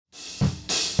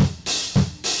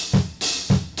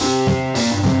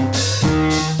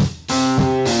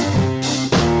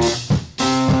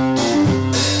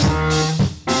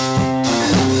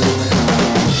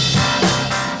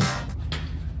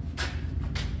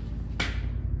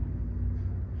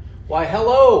Why,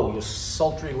 hello, you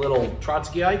sultry little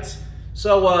Trotskyites.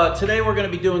 So today we're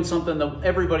going to be doing something that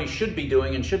everybody should be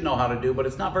doing and should know how to do, but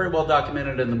it's not very well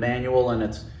documented in the manual, and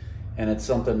it's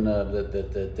something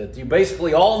that you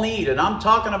basically all need. And I'm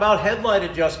talking about headlight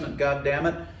adjustment,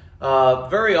 goddammit.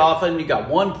 Very often you got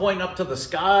one pointing up to the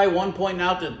sky, one pointing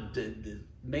out to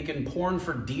making porn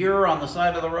for deer on the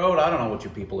side of the road. I don't know what you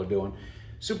people are doing.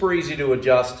 Super easy to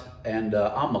adjust, and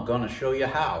I'm going to show you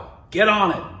how. Get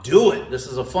on it. Do it. This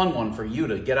is a fun one for you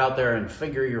to get out there and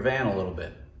figure your van a little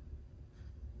bit.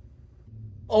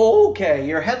 Okay,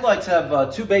 your headlights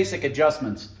have two basic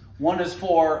adjustments. One is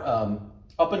for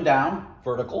up and down,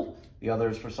 vertical. The other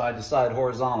is for side to side,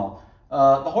 horizontal.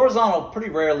 The horizontal pretty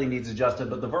rarely needs adjusted,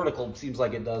 but the vertical seems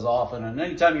like it does often. And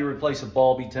anytime you replace a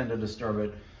bulb, you tend to disturb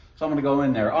it. So I'm going to go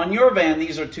in there. On your van,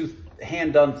 these are two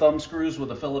hand-done thumb screws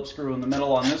with a Phillips screw in the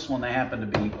middle. On this one, they happen to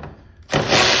be...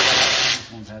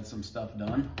 This one's had some stuff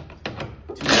done.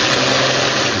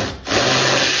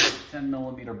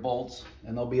 10mm bolts,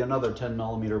 and there'll be another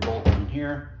 10mm bolt in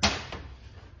here.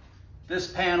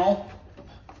 This panel,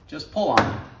 just pull on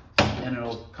it, and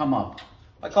it'll come up.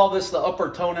 I call this the upper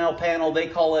toenail panel. They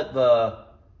call it the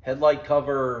headlight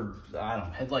cover, I don't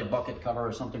know, headlight bucket cover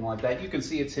or something like that. You can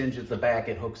see its hinge at the back.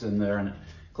 It hooks in there and it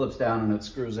clips down and it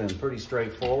screws in. Pretty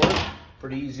straightforward,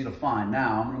 pretty easy to find.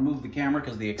 Now, I'm gonna move the camera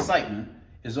because the excitement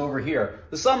is over here.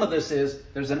 The sum of this is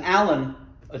there's an Allen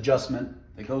adjustment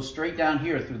that goes straight down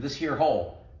here through this here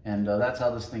hole. And that's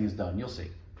how this thing is done. You'll see.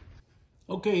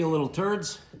 Okay, you little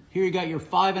turds. Here you got your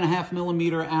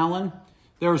 5.5mm Allen.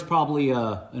 There's probably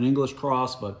an English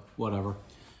cross, but whatever.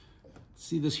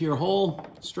 See this here hole?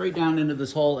 Straight down into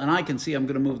this hole. And I can see, I'm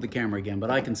going to move the camera again, but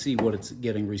I can see what it's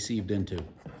getting received into.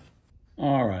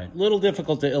 All right, little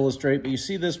difficult to illustrate, but you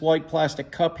see this white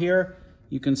plastic cup here?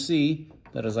 You can see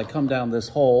that as I come down this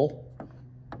hole,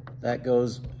 that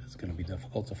goes, it's going to be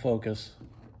difficult to focus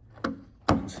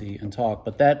and see and talk,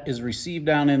 but that is received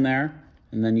down in there,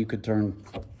 and then you could turn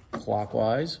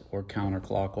clockwise or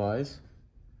counterclockwise.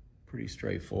 Pretty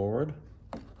straightforward.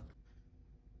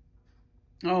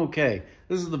 Okay,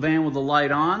 this is the van with the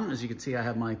light on. As you can see, I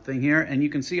have my thing here, and you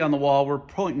can see on the wall, we're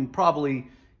pointing probably,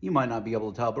 you might not be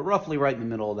able to tell, but roughly right in the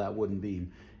middle of that wooden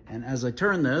beam. And as I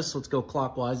turn this, let's go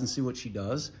clockwise and see what she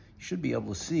does. You should be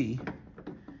able to see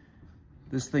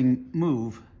this thing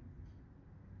move.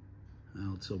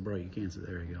 Oh, it's so bright, you can't see.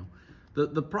 There you go.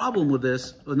 The problem with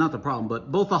this, well, not the problem,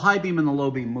 but both the high beam and the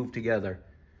low beam move together.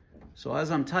 So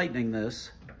as I'm tightening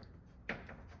this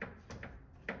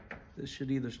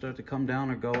should either start to come down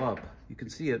or go up. You can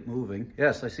see it moving.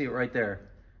 Yes, I see it right there.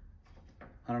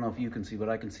 I don't know if you can see, but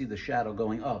I can see the shadow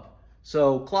going up.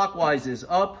 So clockwise is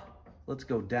up. Let's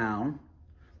go down.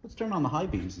 Let's turn on the high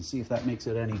beams and see if that makes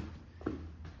it any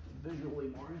visually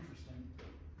more interesting.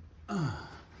 I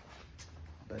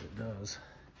bet it does.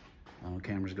 Oh, the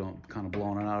camera's going kind of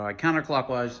blowing it out. All right,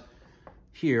 counterclockwise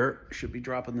here, should be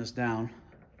dropping this down.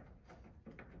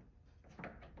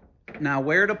 Now,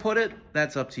 where to put it,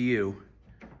 that's up to you.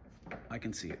 I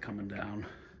can see it coming down.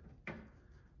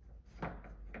 At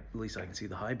least I can see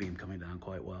the high beam coming down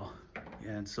quite well.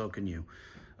 Yeah, and so can you.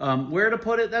 Where to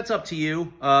put it, that's up to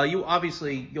you.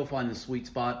 You'll find the sweet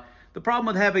spot. The problem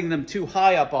with having them too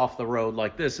high up off the road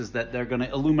like this is that they're going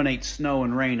to illuminate snow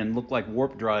and rain and look like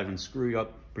warp drive and screw you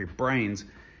up your brains.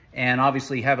 And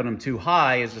obviously having them too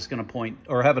high is just going to point,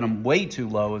 or having them way too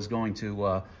low is going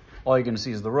to, all you're going to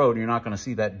see is the road. You're not going to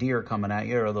see that deer coming at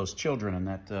you or those children in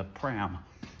that pram.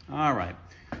 All right,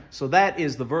 so that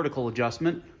is the vertical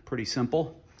adjustment. Pretty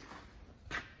simple.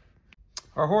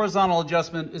 Our horizontal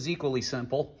adjustment is equally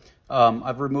simple.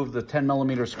 I've removed the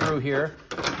 10mm screw here,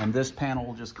 and this panel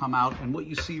will just come out, and what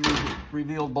you see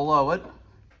revealed below it.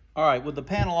 All right, with the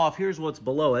panel off, here's what's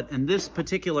below it, and this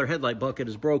particular headlight bucket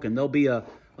is broken. There'll be a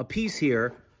piece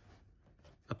here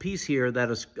that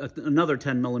is another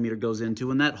 10mm goes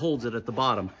into, and that holds it at the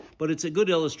bottom. But it's a good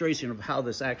illustration of how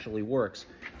this actually works.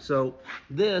 So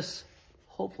this,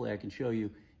 hopefully I can show you,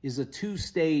 is a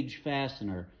two-stage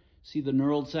fastener. See the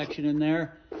knurled section in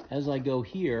there? As I go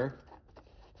here,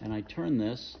 and I turn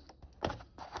this,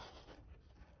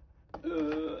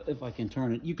 if I can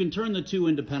turn it. You can turn the two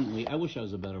independently. I wish I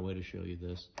was a better way to show you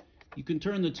this. You can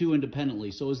turn the two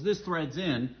independently. So as this threads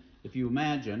in, if you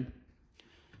imagine,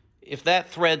 if that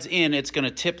threads in, it's going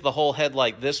to tip the whole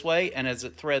headlight this way, and as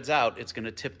it threads out, it's going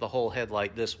to tip the whole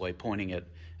headlight this way, pointing it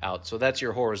out. So that's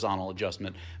your horizontal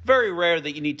adjustment. Very rare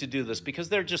that you need to do this because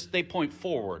they point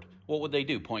forward. What would they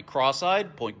do? Point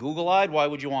cross-eyed? Point Google-eyed? Why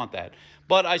would you want that?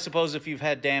 But I suppose if you've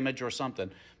had damage or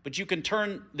something. But you can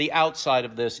turn the outside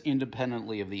of this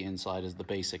independently of the inside is the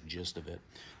basic gist of it.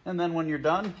 And then when you're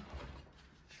done,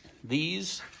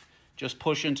 these Just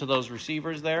push into those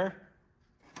receivers there.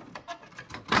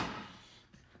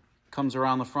 Comes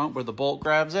around the front where the bolt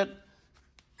grabs it.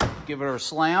 Give it a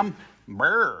slam.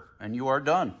 Brrr, and you are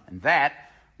done. And that,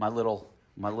 my little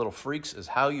freaks, is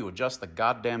how you adjust the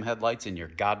goddamn headlights in your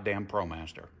goddamn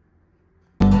Promaster.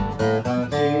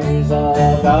 She's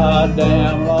a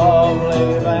goddamn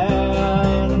lovely man.